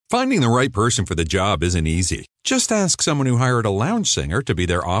Finding the right person for the job isn't easy. Just ask someone who hired a lounge singer to be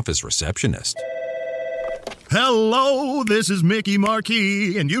their office receptionist. Hello, this is Mickey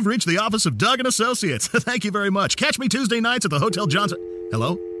Marquis, and you've reached the office of Doug & Associates. Thank you very much. Catch me Tuesday nights at the Hotel Johnson.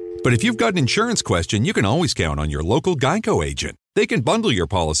 Hello? But if you've got an insurance question, you can always count on your local Geico agent. They can bundle your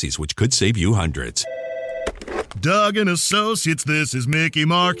policies, which could save you hundreds. Doug & Associates, this is Mickey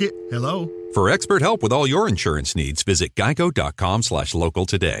Marquis. Hello? For expert help with all your insurance needs, visit geico.com/local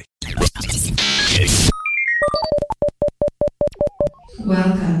today.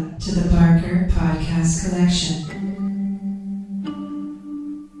 Welcome to the Barker Podcast Collection.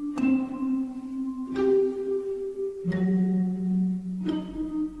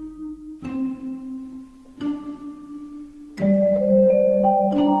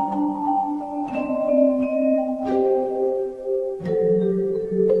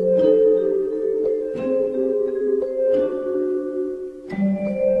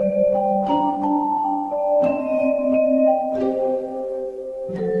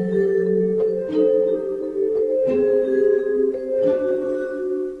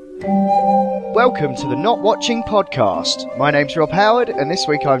 Welcome to the Not Watching Podcast. My name's Rob Howard, and this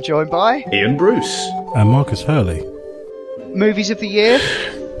week I'm joined by Ian Bruce and Marcus Hurley. Movies of the year.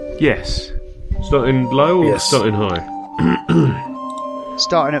 Yes. Starting low or starting high?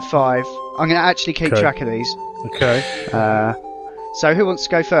 Starting at 5. I'm going to actually keep track of these. Okay. So who wants to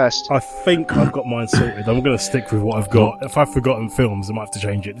go first? I think I've got mine sorted. I'm going to stick with what I've got. If I've forgotten films, I might have to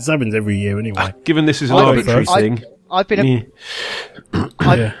change it. This happens every year anyway. Given this is an arbitrary thing. I've been it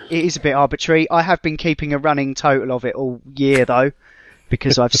is a bit arbitrary. I have been keeping a running total of it all year, though,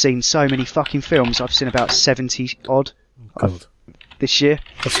 because I've seen so many fucking films. I've seen about 70 odd this year.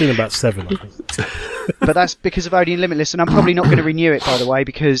 I've seen about 7, I think. But that's because of Odeon Limitless, and I'm probably not going to renew it, by the way,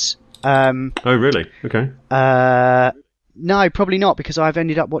 because... oh, really? Okay. No, probably not, because I've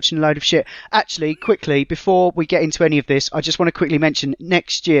ended up watching a load of shit. Actually, quickly, before we get into any of this, I just want to quickly mention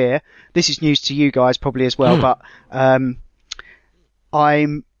next year, this is news to you guys probably as well, but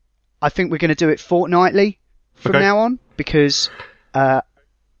I think we're going to do it fortnightly from now on, because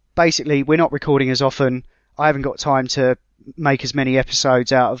basically we're not recording as often. I haven't got time to make as many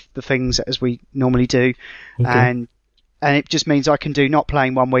episodes out of the things as we normally do, and it just means I can do not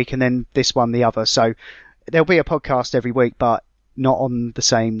playing one week and then this one the other, so... There'll be a podcast every week, but not on the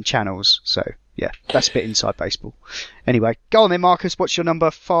same channels. So, yeah, that's a bit inside baseball. Anyway, go on then, Marcus. What's your number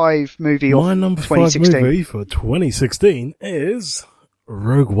 5 movie of 2016? My number 5 movie for 2016 is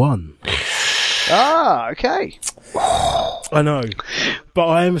Rogue One. Ah, okay. I know, but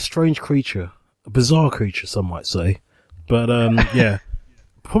I am a strange creature. A bizarre creature, some might say. But, yeah,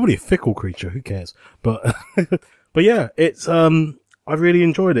 probably a fickle creature. Who cares? But, but yeah, it's, I really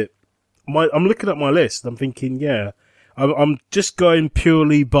enjoyed it. I'm looking at my list. I'm thinking, yeah, I'm just going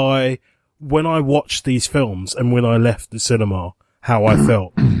purely by when I watched these films and when I left the cinema, how I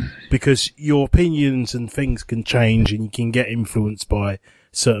felt. Because your opinions and things can change and you can get influenced by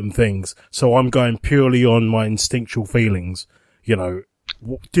certain things. So I'm going purely on my instinctual feelings. You know,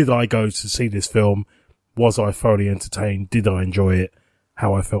 did I go to see this film? Was I thoroughly entertained? Did I enjoy it?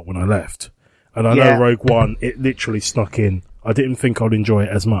 How I felt when I left. And I know Rogue One, it literally snuck in. I didn't think I'd enjoy it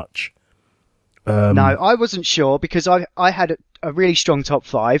as much. No, I wasn't sure because I had a really strong top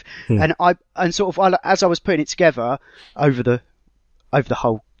 5, and sort of as I was putting it together over the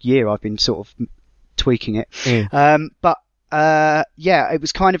whole year, I've been sort of tweaking it. But it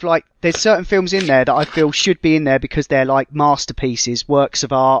was kind of like there's certain films in there that I feel should be in there because they're like masterpieces, works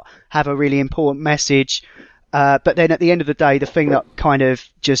of art, have a really important message. But then at the end of the day, the thing that kind of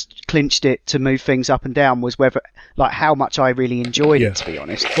just clinched it to move things up and down was whether, like, how much I really enjoyed it, to be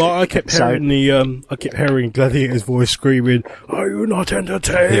honest. Well, I kept hearing Gladiator's voice screaming, "Are you not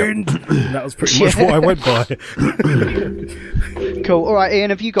entertained?" And that was pretty much what I went by. Cool. All right,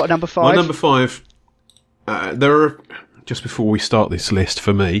 Ian, have you got number 5? My number 5, there are, just before we start this list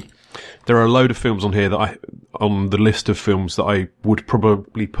for me, there are a load of films on here on the list of films that I would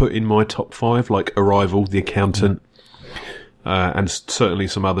probably put in my top 5, like Arrival, The Accountant, and certainly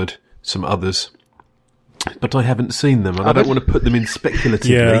some others. But I haven't seen them, and I don't want to put them in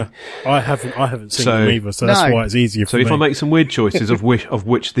speculatively. Yeah, I haven't seen them either, so that's why it's easier for me. So if I make some weird choices of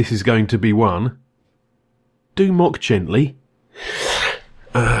which this is going to be one, do mock gently.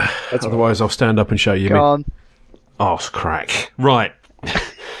 Otherwise I'll stand up and show you. Go on. Arse crack. Right.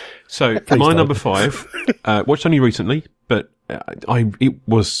 So my number 5, watched only recently, but it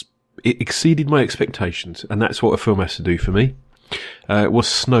exceeded my expectations, and that's what a film has to do for me. Was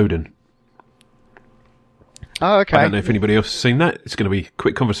Snowden. Oh, okay. I don't know if anybody else has seen that. It's going to be a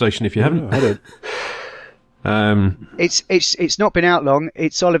quick conversation if you haven't. I don't. It's not been out long.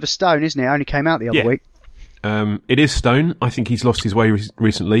 It's Oliver Stone, isn't it? It only came out the other week. It is Stone. I think he's lost his way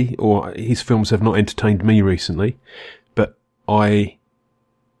recently, or his films have not entertained me recently. But I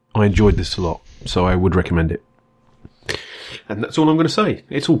enjoyed this a lot, so I would recommend it. And that's all I'm going to say.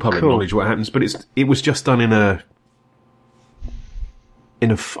 It's all public knowledge what happens, but it was just done in a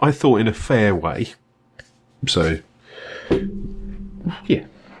fair way. So, yeah.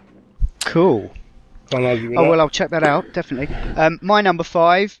 Cool. I'll check that out, definitely. My number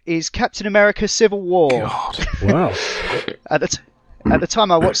 5 is Captain America: Civil War. God. Wow. At the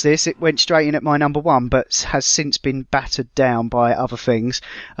time I watched this, it went straight in at my number 1, but has since been battered down by other things.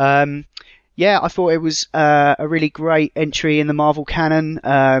 I thought it was a really great entry in the Marvel canon,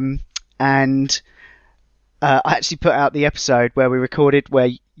 and I actually put out the episode where we recorded where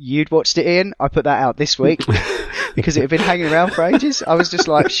you'd watched it, Ian. I put that out this week because it had been hanging around for ages. I was just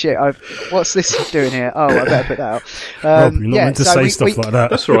like, shit, what's this doing here? Oh, I better put that out. Rob, you're not meant to say stuff like that.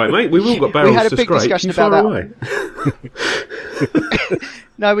 That's all right, mate. We've all got barrels we had a to big scrape. discussion You about fire that. away.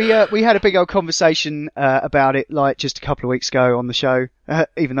 No, we had a big old conversation about it, like just a couple of weeks ago on the show,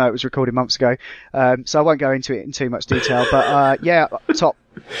 even though it was recorded months ago. So I won't go into it in too much detail. But top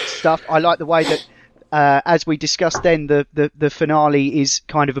stuff. I like the way that, as we discussed then, the finale is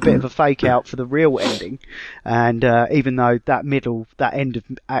kind of a bit of a fake out for the real ending. And even though that end of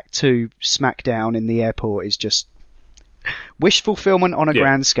Act 2 smackdown in the airport is just wish fulfillment on a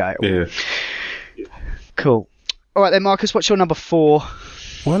grand scale. Yeah. Cool. All right then, Marcus, what's your number 4?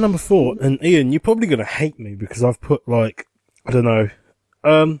 My number 4, and Ian, you're probably going to hate me because I've put I don't know. I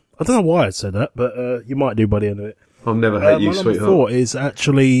don't know why I said that, but you might do by the end of it. I'll never hate you, my sweetheart. number 4 is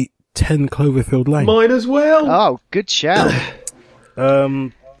actually 10 Cloverfield Lane. Mine as well. Oh, good shout.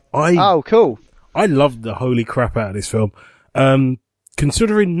 Cool. I loved the holy crap out of this film.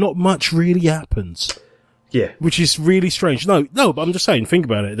 Considering not much really happens. Yeah. Which is really strange. No, but I'm just saying, think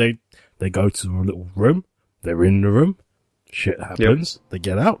about it. They go to a little room. They're in the room. Shit happens. Yep. They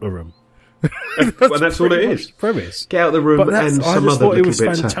get out the room. that's all it is. Premise. Get out the room and some other little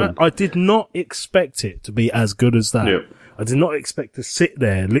bits happen. I did not expect it to be as good as that. Yep. I did not expect to sit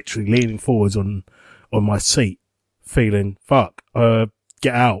there, literally leaning forwards on my seat, feeling, fuck,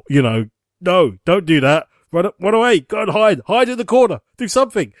 get out. No, don't do that. Run away. Go and hide in the corner. Do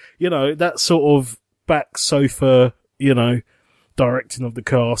something. That sort of back sofa, directing of the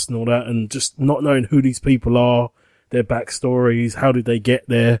cast and all that, and just not knowing who these people are, their backstories, how did they get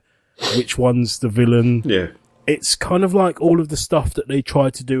there, which one's the villain. Yeah. It's kind of like all of the stuff that they try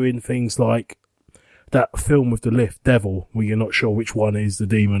to do in things like that film with the lift, Devil, where you're not sure which one is the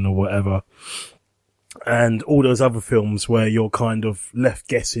demon or whatever. And all those other films where you're kind of left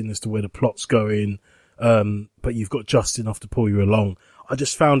guessing as to where the plot's going, but you've got just enough to pull you along. I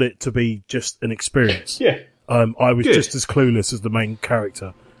just found it to be just an experience. Yeah. I was just as clueless as the main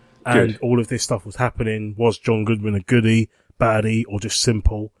character. And all of this stuff was happening. Was John Goodman a goodie, baddie, or just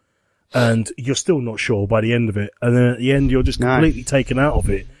simple? And you're still not sure by the end of it. And then at the end, you're just completely taken out of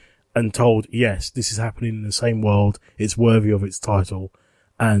it and told, yes, this is happening in the same world. It's worthy of its title.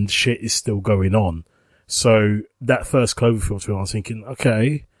 And shit is still going on. So that first Cloverfield film, I was thinking,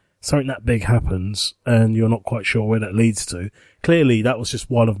 okay, something that big happens and you're not quite sure where that leads to. Clearly, that was just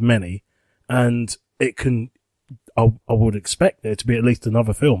one of many. And it can, I would expect there to be at least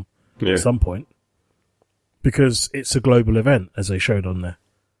another film at some point. Because it's a global event, as they showed on there.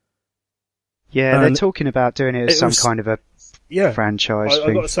 Yeah, they're talking about doing it as some kind of a franchise thing.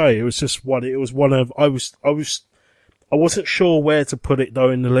 I got to say, it was one of, I wasn't sure where to put it though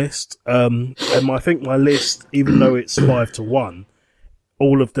in the list. And I think my list, even though it's 5-1,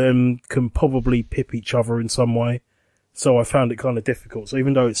 all of them can probably pip each other in some way. So I found it kind of difficult. So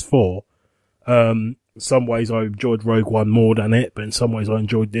even though it's 4, in some ways I enjoyed Rogue One more than it, but in some ways I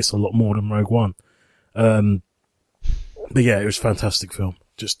enjoyed this a lot more than Rogue One. But yeah, it was a fantastic film.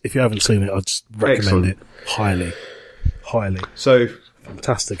 Just, if you haven't seen it, I'd just recommend it. Highly. So,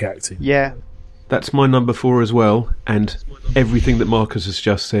 fantastic acting. Yeah. That's my number 4 as well, and everything that Marcus has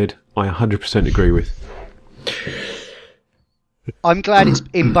just said, I 100% agree with. I'm glad it's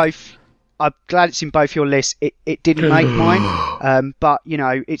in both. I'm glad it's in both your lists. It didn't make mine, but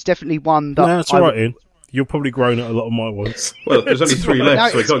it's definitely one that. No, that's all right, Ian. You're probably grown at a lot of my ones. Well, there's only 3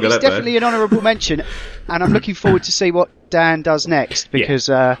 left, so we can't go that bad. It's definitely an honourable mention, and I'm looking forward to see what Dan does next because,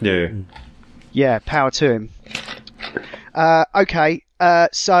 power to him. Okay,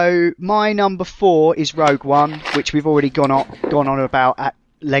 so my number 4 is Rogue One, which we've already gone on about at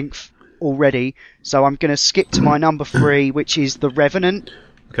length already. So I'm going to skip to my number 3, which is The Revenant.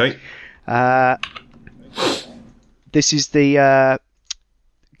 Okay. This is the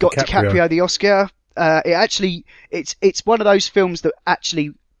got DiCaprio the Oscar it's one of those films that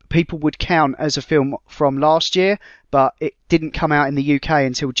actually people would count as a film from last year, but it didn't come out in the UK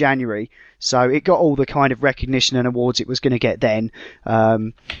until January. So it got all the kind of recognition and awards it was going to get then,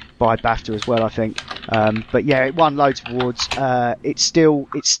 by BAFTA as well, I think. But yeah, it won loads of awards. It's still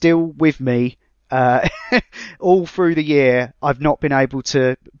with me. All through the year, I've not been able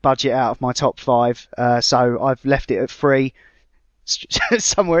to budge it out of my top 5. So I've left it at 3,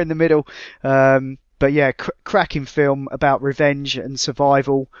 somewhere in the middle. But yeah, cracking film about revenge and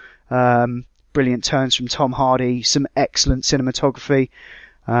survival. Brilliant turns from Tom Hardy, some excellent cinematography.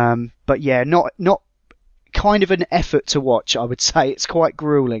 But yeah, not kind of an effort to watch, I would say. It's quite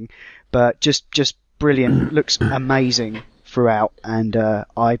grueling, but just brilliant. Looks amazing throughout, and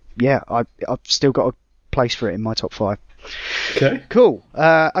I've still got a place for it in my top 5. Okay. Cool.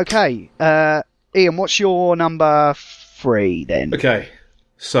 Okay. Ian, what's your number 3 then? Okay.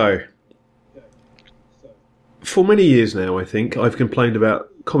 So, for many years now, I think, I've complained about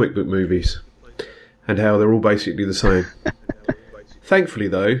comic book movies and how they're all basically the same. Thankfully,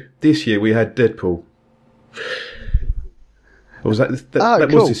 though, this year we had Deadpool. Or was that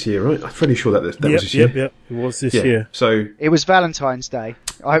cool. was this year, right? I'm pretty sure that was this year. Yep, it was this year. So it was Valentine's Day.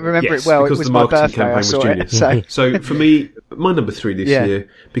 I remember yes, it well. It because was the my marketing birthday. campaign I was saw genius. it. So for me, my number 3 this year,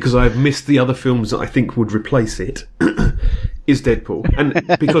 because I've missed the other films that I think would replace it, is Deadpool,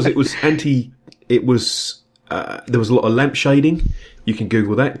 and because it was there was a lot of lampshading. You can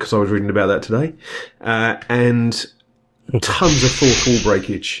Google that because I was reading about that today, and tons of fourth wall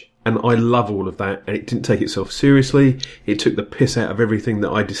breakage. And I love all of that, and it didn't take itself seriously. It took the piss out of everything that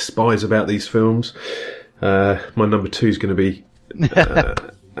I despise about these films. My number 2 is going to be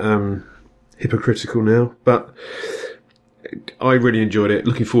hypocritical now, but I really enjoyed it.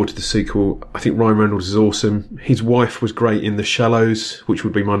 Looking forward to the sequel. I think Ryan Reynolds is awesome. His wife was great in The Shallows, which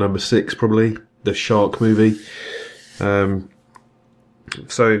would be my number 6 probably, the shark movie.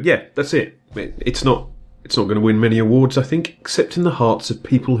 So yeah, that's it. It's not going to win many awards, I think, except in the hearts of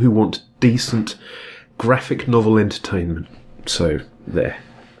people who want decent graphic novel entertainment. So there.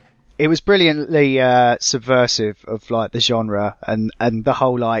 It was brilliantly subversive of like the genre and the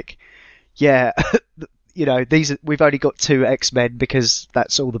whole we've only got 2 X-Men because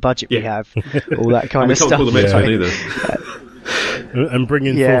that's all the budget we have, all that kind of stuff. We can't call them X-Men either. And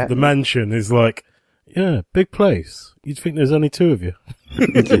bringing forth the mansion is like, big place. You'd think there's only 2 of you.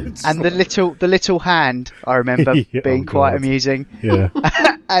 And the little hand, I remember being quite amusing. Yeah.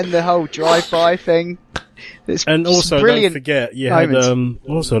 And the whole drive-by thing. And also, brilliant don't forget, you had,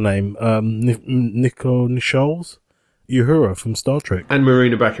 what's her name? Nico Nichols? Uhura from Star Trek. And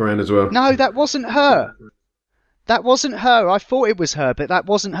Marina Baccarin as well. No, that wasn't her. That wasn't her. I thought it was her, but that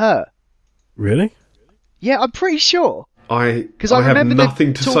wasn't her. Really? Yeah, I'm pretty sure. I have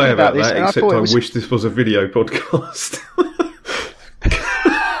nothing to say about that, except I wish this was a video podcast.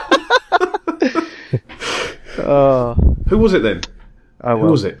 Who was it then? Oh, well.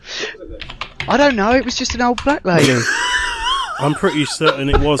 Who was it? I don't know. It was just an old black lady. I'm pretty certain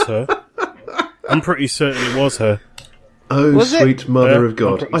it was her. Oh, was sweet it? mother of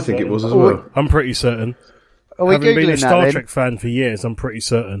God. I think it was as well. I'm pretty certain. Are we Having Googling been a that, Star then? Trek fan for years, I'm pretty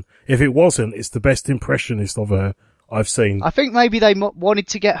certain. If it wasn't, it's the best impressionist of her I've seen. I think maybe they wanted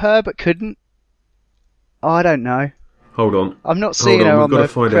to get her but couldn't. I don't know. Hold on. I'm not seeing her on the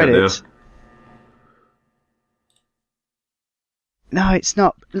credits. No, it's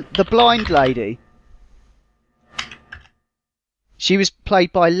not. The blind lady. She was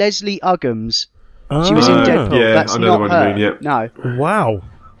played by Leslie Uggams. She was in Deadpool. Yeah, That's I know not the one her. you mean, yeah. No. Wow.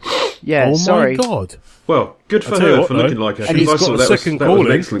 Yeah, Oh sorry. my God. Well, good for I'll tell you her what, for though. looking like her. And he's I got thought a that was second an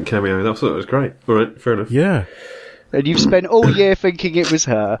calling. excellent cameo. I thought it was great. All right, fair enough. Yeah. And you've spent all year thinking it was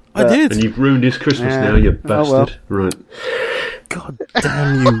her. I did. And you've ruined his Christmas now, you bastard. Right. God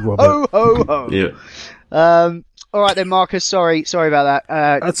damn you, Robert. Ho, ho, ho. Yeah. All right then, Marcus. Sorry about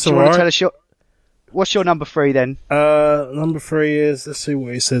that. That's do you all want to right. tell us what's your number 3 then? Number 3 is, let's see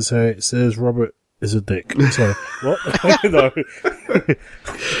what it says here. It says Robert is a dick. Sorry. What? No.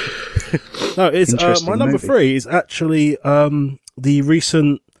 No, it's, Interesting my number movie. 3 is actually, the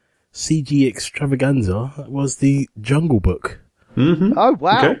recent CG extravaganza. That was the Jungle Book. Mm-hmm. Oh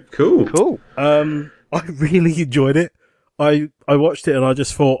wow. Okay, cool. Cool. I really enjoyed it. I watched it and I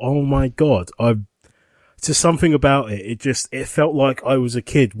just thought, oh my God, just something about it. It felt like I was a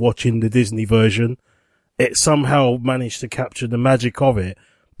kid watching the Disney version. It somehow managed to capture the magic of it,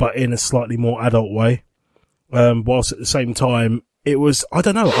 but in a slightly more adult way. Whilst at the same time, it was, I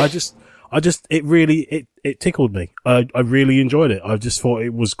don't know, it tickled me. I really enjoyed it. I just thought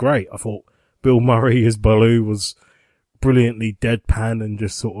it was great. I thought Bill Murray as Baloo was brilliantly deadpan and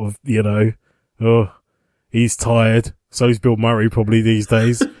just sort of, Oh, he's tired. So's Bill Murray probably these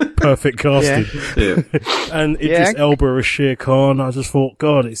days. Perfect casting. Yeah. And Idris Elba as Shere Khan. I just thought,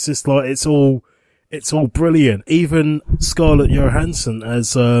 God, it's just like, it's all brilliant. Even Scarlett Johansson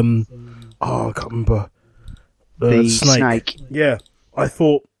as, I can't remember. The snake. Yeah. I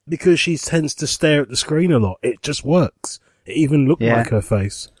thought, because she tends to stare at the screen a lot, it just works. It even looked like her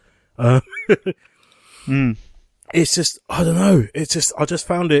face. It's just, I don't know. It's just, I just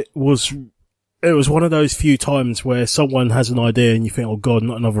found it was one of those few times where someone has an idea and you think, oh God,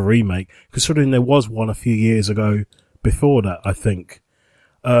 not another remake. Considering there was one a few years ago before that, I think.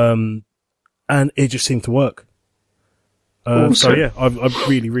 And it just seemed to work. So yeah, I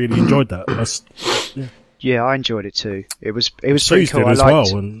really, really enjoyed that. Yeah, I enjoyed it too. It was pretty Suze cool. did as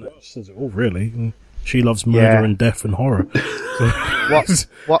well, and says it all really. And she loves murder and death and horror.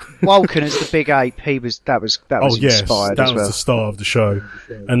 What Walken as the big ape? That was inspired that as was well. the star of the show,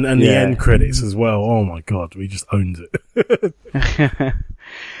 and the end credits as well. Oh my God, we just owned it.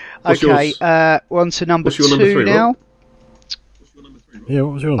 Okay, we're on to number 2 3, now. Rob? Yeah,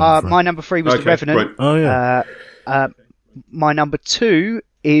 what was your number? My number 3 was The Revenant. Right. Oh yeah. My number 2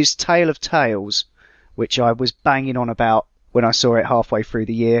 is Tale of Tales, which I was banging on about when I saw it halfway through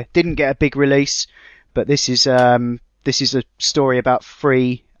the year. Didn't get a big release, but this is a story about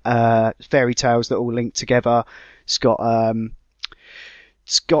 3 fairy tales that all link together. It's got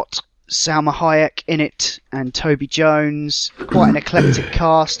Salma Hayek in it and Toby Jones. Quite an eclectic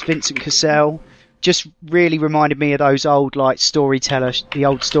cast. Vincent Cassel. Just really reminded me of those old the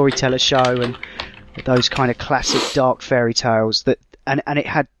old Storyteller show and those kind of classic dark fairy tales and it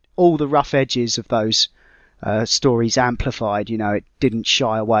had all the rough edges of those stories amplified. You know, it didn't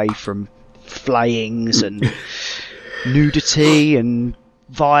shy away from flayings and nudity and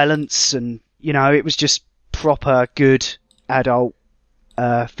violence, and you know, it was just proper good adult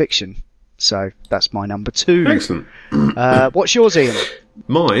fiction. So that's my number 2. Excellent. What's yours, Ian?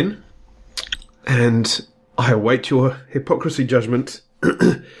 Mine, and I await your hypocrisy judgment.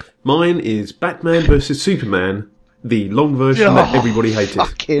 Mine is Batman vs Superman, the long version that everybody hated.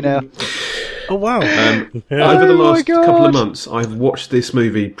 Fucking hell. Oh wow. Over the last couple of months, I've watched this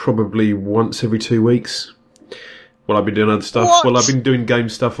movie probably once every 2 weeks. Well, I've been doing other stuff. What? Well, I've been doing game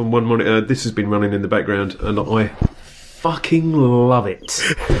stuff on one monitor. This has been running in the background, and I fucking love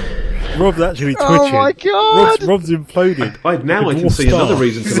it. Rob's actually twitching. Oh my God. Rob's imploded. I can see another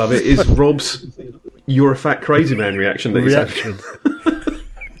reason to love it is Rob's "you're a fat crazy man" reaction that he's Reaction.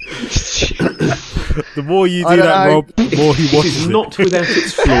 The more you do that, know. Rob, the more he It watches is it. not without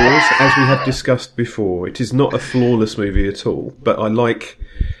its flaws, as we have discussed before. It is not a flawless movie at all, but I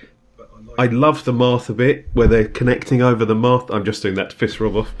love the Martha bit where they're connecting over the Martha. I'm just doing that to piss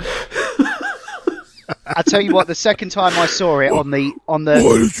Rob off. I tell you what, the second time I saw it on the Why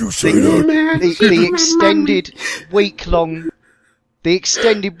did you say that? the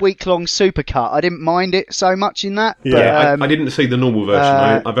extended week-long supercut, I didn't mind it so much in that. Yeah, But, I didn't see the normal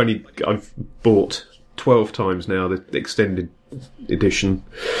version. I've bought 12 times now the extended edition.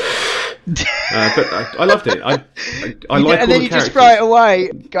 But I loved it. I like all and then the you characters. just throw it away.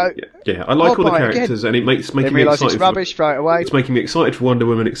 Go. Yeah, I like all the buy it again. characters, and it's Then making me realise excited. it's rubbish. Throw it away. It's making me excited for Wonder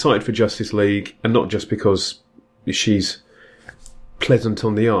Woman, excited for Justice League, and not just because she's pleasant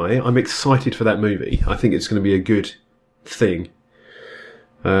on the eye. I'm excited for that movie. I think it's going to be a good thing.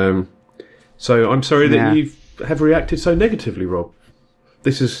 So I'm sorry that you have reacted so negatively, Rob.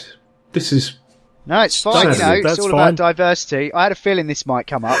 This is. No, it's fine. You know, That's it's all fine. about diversity. I had a feeling this might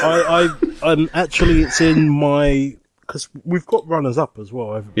come up. Actually, it's in my, because we've got runners up as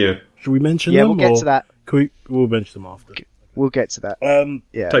well. Haven't we? Yeah. Should we mention Yeah, them? we'll get or to that. We'll mention them after. We'll get to that.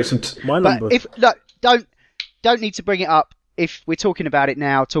 Yeah. Take some. My But number. if don't need to bring it up. If we're talking about it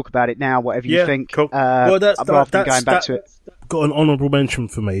now, talk about it now. Whatever you think. Cool. Rather than going back to it. Got an honourable mention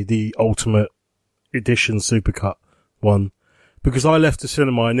for me, the Ultimate Edition Supercut one, because I left the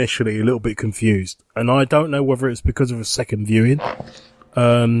cinema initially a little bit confused, and I don't know whether it's because of a second viewing.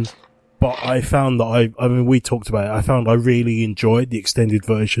 But I found that I mean, we talked about it. I found I really enjoyed the extended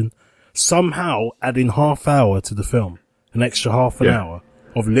version. Somehow adding half hour to the film, an extra half an hour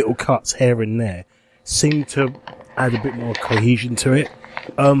of little cuts here and there, seemed to add a bit more cohesion to it.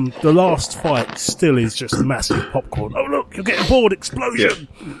 The last fight still is just massive popcorn. Oh look, you're getting bored, explosion!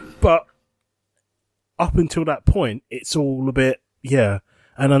 Yeah. But up until that point, it's all a bit, and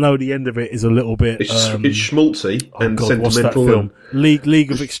I know the end of it is a little bit, It's schmaltzy and what's that sentimental. film?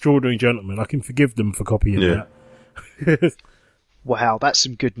 League of Extraordinary Gentlemen. I can forgive them for copying that. Wow, that's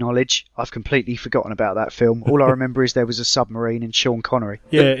some good knowledge. I've completely forgotten about that film. All I remember is there was a submarine and Sean Connery.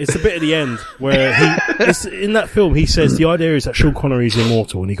 Yeah, it's the bit at the end where in that film he says the idea is that Sean Connery is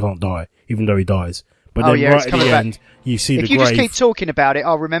immortal and he can't die, even though he dies. But then right at the end, you see the grave. If you just keep talking about it,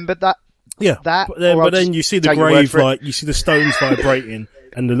 I'll remember that. Yeah, that. But then you see the grave, like you see the stones vibrating,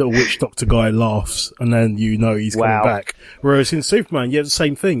 and the little witch doctor guy laughs, and then you know he's coming back. Whereas in Superman, you had the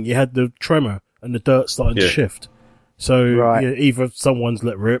same thing. You had the tremor and the dirt starting to shift. So either someone's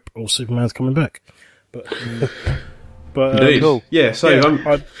let rip or Superman's coming back. But cool. Yeah. So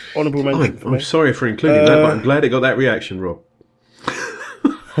honourable mention. I'm sorry for including that, but I'm glad it got that reaction, Rob.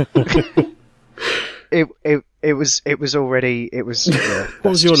 It was already. What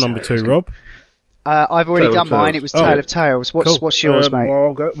was your number 2, Rob? I've already done mine. It was Tale of Tales. What's yours, mate? Well,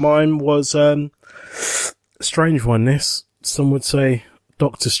 I'll go. Mine was a strange one. This, some would say,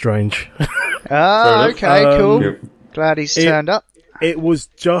 Doctor Strange. Okay, cool. Yep. Glad he's turned up. It was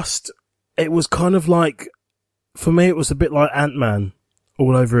kind of like, for me, it was a bit like Ant-Man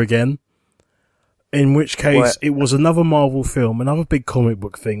all over again. In which case, it was another Marvel film, another big comic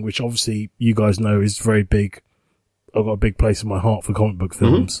book thing, which obviously you guys know is very big. I've got a big place in my heart for comic book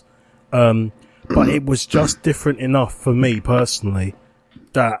films. But it was just different enough for me personally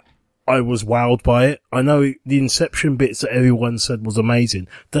that I was wowed by it. I know the Inception bits that everyone said was amazing.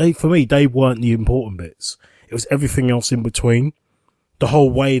 For me, they weren't the important bits. It was everything else in between. The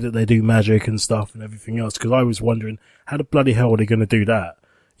whole way that they do magic and stuff and everything else. Because I was wondering, how the bloody hell are they going to do that?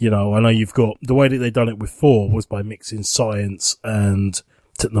 You know, I know you've got, the way that they done it with Thor was by mixing science and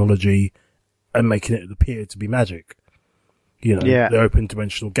technology and making it appear to be magic. You know, the open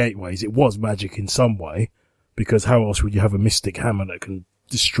dimensional gateways. It was magic in some way, because how else would you have a mystic hammer that can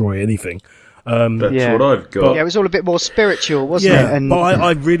destroy anything? That's what I've got. It was all a bit more spiritual, wasn't it? But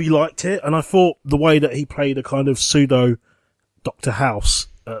I really liked it, and I thought the way that he played a kind of pseudo Dr. House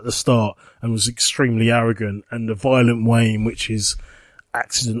at the start and was extremely arrogant, and the violent way in which his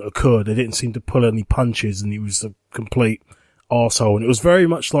accident occurred, they didn't seem to pull any punches, and he was a complete arsehole. And it was very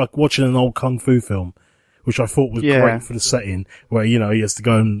much like watching an old kung fu film, which I thought was great for the setting, where, you know, he has to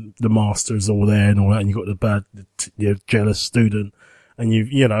go and the master is all there and all that, and you've got the bad, jealous student. And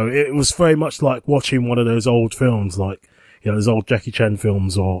you know, it was very much like watching one of those old films, like, you know, those old Jackie Chan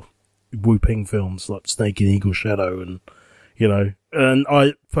films or Wu Ping films, like Snake and Eagle Shadow, and, you know, and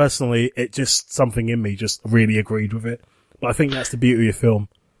I personally, something in me just really agreed with it. But I think that's the beauty of film,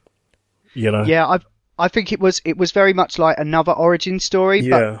 you know. Yeah, I think it was very much like another origin story,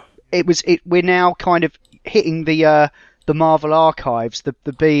 but we're now kind of hitting the Marvel archives, the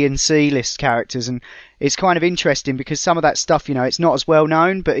B and C list characters, and it's kind of interesting because some of that stuff, you know, it's not as well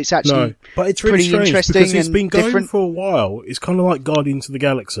known, but it's actually but it's really pretty interesting because it's and been going different for a while. It's kind of like Guardians of the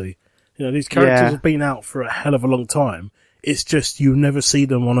Galaxy. You know, these characters have been out for a hell of a long time. It's just you never see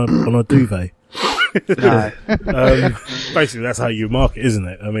them on a duvet. No. Basically, that's how you market, isn't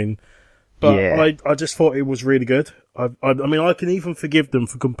it? I mean, but I just thought it was really good. I mean, I can even forgive them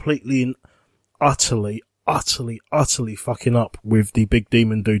for completely and utterly fucking up with the big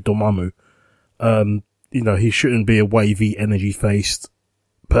demon dude Dormammu. You know, he shouldn't be a wavy, energy-faced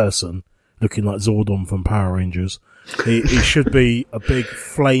person looking like Zordon from Power Rangers. He should be a big,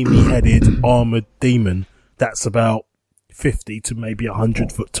 flamey-headed, armoured demon that's about 50 to maybe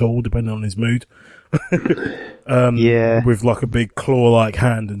 100 foot tall, depending on his mood. With like a big claw-like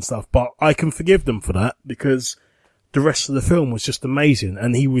hand and stuff. But I can forgive them for that because the rest of the film was just amazing,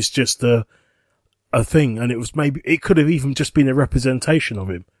 and he was just a thing, and it could have even just been a representation of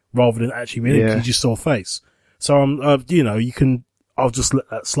him rather than actually being him, because you just saw a face. So you know, I'll just let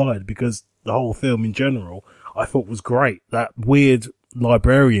that slide because the whole film in general I thought was great. That weird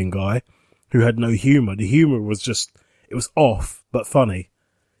librarian guy who had no humour. The humour was just, it was off but funny.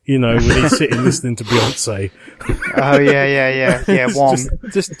 You know, when he's sitting listening to Beyonce. Oh yeah, Wong.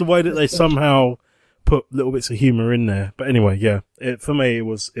 just the way that they somehow put little bits of humour in there. But anyway, for me it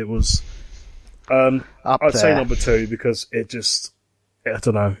was I'd say number 2 because it just, I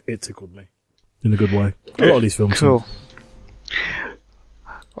don't know, it tickled me in a good way. A lot of these films. Cool.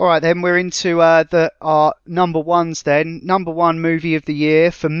 All right, then we're into our number ones. Then number 1 movie of the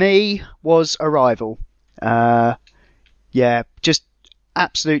year for me was Arrival. Just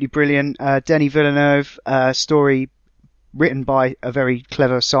absolutely brilliant. Denis Villeneuve, story written by a very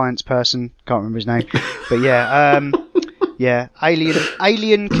clever science person. Can't remember his name, but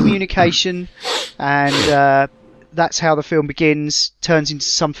alien communication, and that's how the film begins. Turns into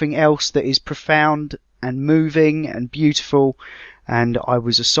something else that is profound and moving and beautiful. And I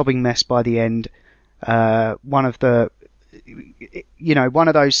was a sobbing mess by the end. One of those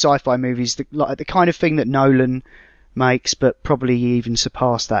sci-fi movies, like the kind of thing that Nolan makes, but probably even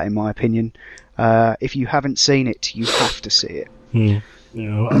surpassed that in my opinion. If you haven't seen it, you have to see it.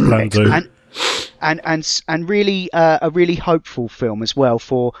 Yeah, I plan to. And really a really hopeful film as well,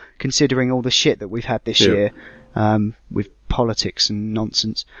 for considering all the shit that we've had this year with politics and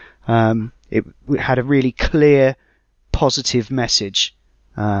nonsense. It had a really clear, positive message,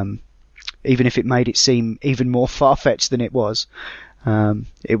 even if it made it seem even more far-fetched than it was.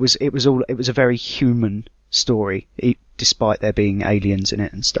 It was a very human story, despite there being aliens in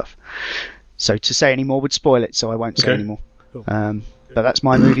it and stuff. So to say any more would spoil it, so I won't say any more. Cool. But that's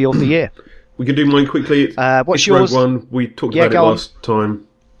my movie of the year. We can do mine quickly. What's it's yours? Rogue One. We talked about it last time,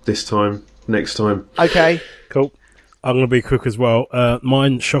 this time, next time. Okay. Cool. I'm going to be quick as well.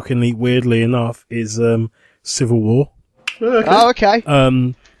 Mine, shockingly, weirdly enough, is Civil War. Oh, okay.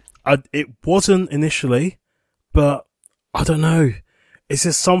 It wasn't initially, but I don't know. It's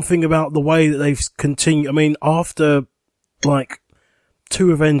just something about the way that they've continued. I mean, after like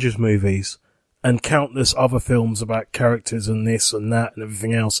 2 Avengers movies and countless other films about characters and this and that and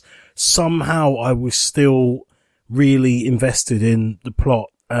everything else, somehow I was still really invested in the plot.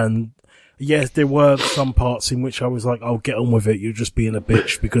 And yes, there were some parts in which I was like, "I'll get on with it. You're just being a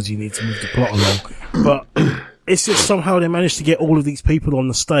bitch because you need to move the plot along." But it's just somehow they managed to get all of these people on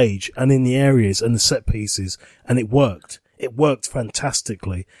the stage and in the areas and the set pieces, and it worked. It worked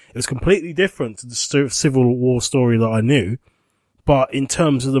fantastically. It was completely different to the Civil War story that I knew, but in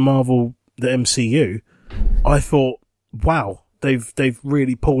terms of the MCU, I thought, wow, they've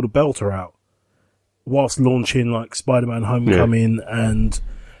really pulled a belter out whilst launching like Spider-Man Homecoming and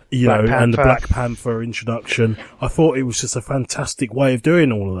and the Black Panther introduction. I thought it was just a fantastic way of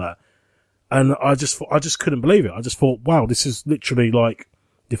doing all of that. And I just couldn't believe it. I just thought, wow, this is literally like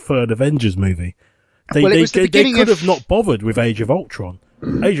the 3rd Avengers movie. They could have not bothered with Age of Ultron.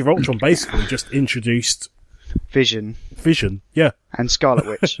 Age of Ultron basically just introduced Vision, yeah, and Scarlet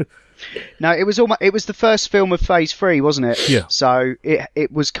Witch. No, it was the first film of Phase 3, wasn't it? Yeah. So it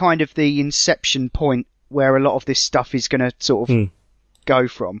was kind of the inception point where a lot of this stuff is going to sort of go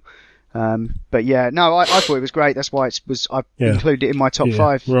from. But yeah, no, I thought it was great. That's why I've included it in my top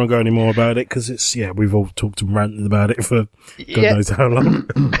 5. We won't go any more about it because we've all talked and ranted about it for God knows how long.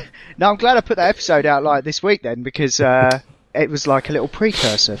 No, I'm glad I put that episode out like this week then, because it was like a little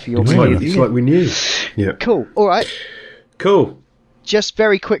precursor for your movie. It's like we knew. Yeah. Cool. All right. Cool. Just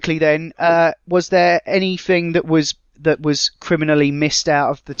very quickly then, was there anything that was criminally missed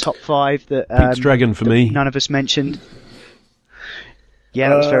out of the top 5 that Pete's Dragon for me. None of us mentioned? Yeah,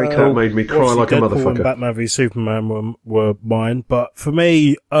 that was very cool. That made me cry like a Deadpool motherfucker. And Batman v Superman were mine, but for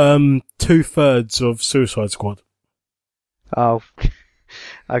me, 2/3 of Suicide Squad. Oh,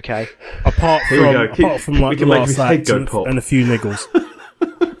 okay. Apart from like the last act and a few niggles.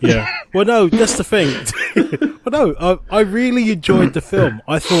 Yeah. Well, no, that's the thing. Well, no, I really enjoyed the film.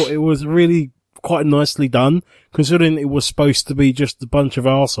 I thought it was really quite nicely done, considering it was supposed to be just a bunch of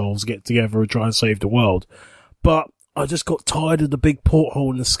arseholes get together and try and save the world. But I just got tired of the big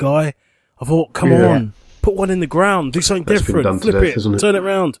porthole in the sky. I thought, come on, put one in the ground, do something different, flip it, turn it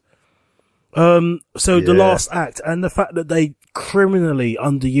around. The last act and the fact that they criminally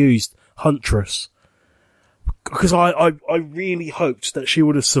underused Huntress, because I really hoped that she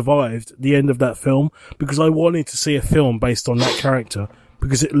would have survived the end of that film, because I wanted to see a film based on that character,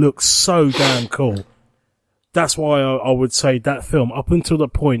 because it looks so damn cool. That's why I would say that film, up until the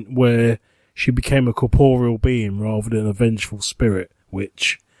point where she became a corporeal being rather than a vengeful spirit,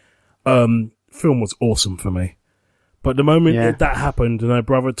 which film was awesome for me. But the moment that happened and her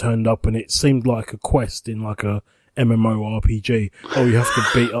brother turned up and it seemed like a quest in like a MMORPG. Oh, you have to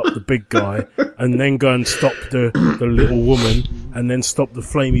beat up the big guy and then go and stop the little woman and then stop the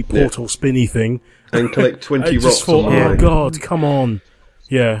flamey portal spinny thing. And collect 20 rocks. I just thought, oh God, come on.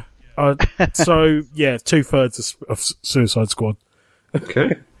 Yeah. So, yeah, 2/3 of Suicide Squad.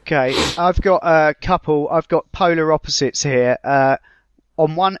 Okay. Okay, I've got a couple. I've got polar opposites here.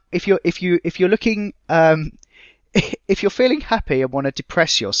 On one, if you're looking, if you're feeling happy and want to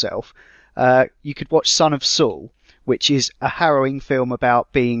depress yourself, you could watch Son of Saul, which is a harrowing film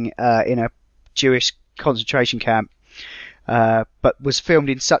about being in a Jewish concentration camp, but was filmed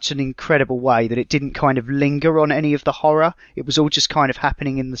in such an incredible way that it didn't kind of linger on any of the horror. It was all just kind of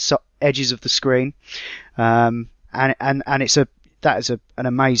happening in the edges of the screen, and that is an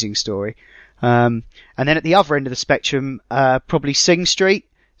amazing story. And then at the other end of the spectrum, probably Sing Street.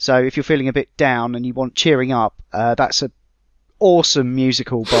 So if you're feeling a bit down and you want cheering up, that's an awesome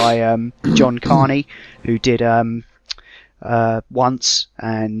musical by John Carney, who did Once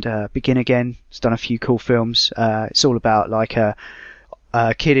and Begin Again. He's done a few cool films. It's all about like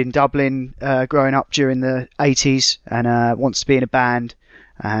a kid in Dublin growing up during the 80s and wants to be in a band.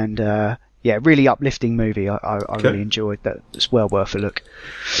 And really uplifting movie. I really enjoyed that. It's well worth a look.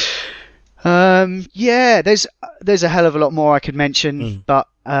 There's a hell of a lot more I could mention, but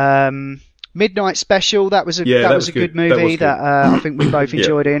Midnight Special, that was a good movie that I think we both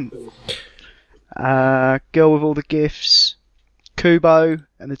enjoyed in. Girl with All the Gifts, Kubo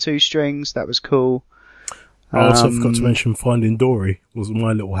and the Two Strings, that was cool. I also forgot to mention Finding Dory was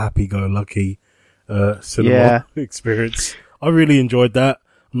my little happy-go-lucky cinema experience. I really enjoyed that.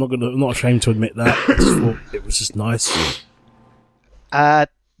 I'm not ashamed to admit that. I just thought it was just nice.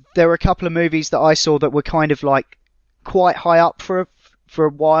 There were a couple of movies that I saw that were kind of like quite high up for a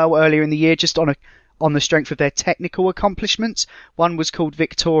while earlier in the year, just on the strength of their technical accomplishments. One was called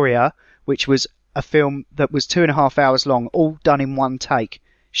Victoria, which was a film that was 2.5 hours long, all done in one take,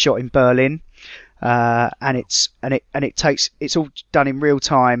 shot in Berlin, and it's all done in real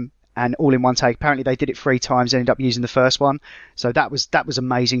time and all in one take. Apparently they did it 3 times, ended up using the first one, so that was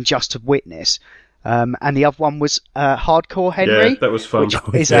amazing just to witness. And the other one was Hardcore Henry. Yeah, that was fun.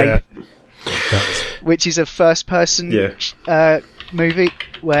 Which is a first-person movie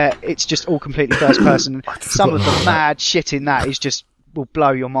where it's just all completely first-person. Some of the mad shit in that will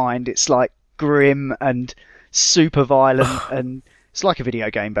blow your mind. It's like grim and super violent, and it's like a video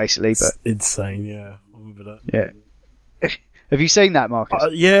game basically. But it's insane, yeah. I remember that. Yeah. Have you seen that, Marcus? I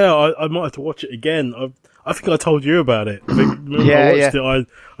might have to watch it again. I think I told you about it. I watched it.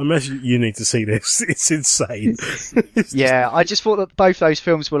 I messaged you need to see this. It's insane. I just thought that both those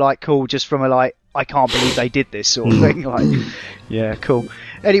films were like cool, just from a like, I can't believe they did this sort of thing. Like, yeah, cool.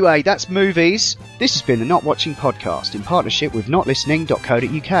 Anyway, that's movies. This has been the Not Watching Podcast in partnership with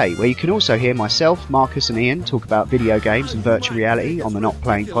notlistening.co.uk, where you can also hear myself, Marcus and Ian talk about video games and virtual reality on the Not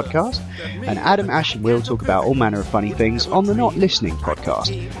Playing Podcast, and Adam, Ash and Will talk about all manner of funny things on the Not Listening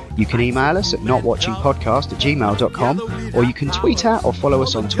Podcast. You can email us at notwatchingpodcast@gmail.com, or you can tweet at or follow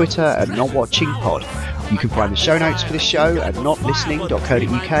us on Twitter at notwatchingpod. You can find the show notes for this show at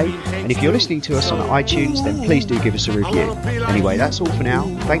notlistening.co.uk, and if you're listening to us on iTunes, then please do give us a review. Anyway, that's all for now.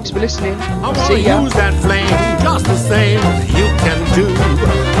 Thanks for listening. See ya. Use that flame just the same you can do.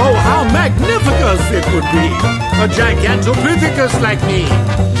 Oh, how magnificent it would be. A gigantopithecus like me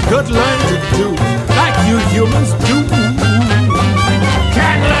could learn to do like you humans do.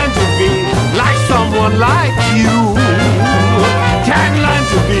 Can learn to be like someone like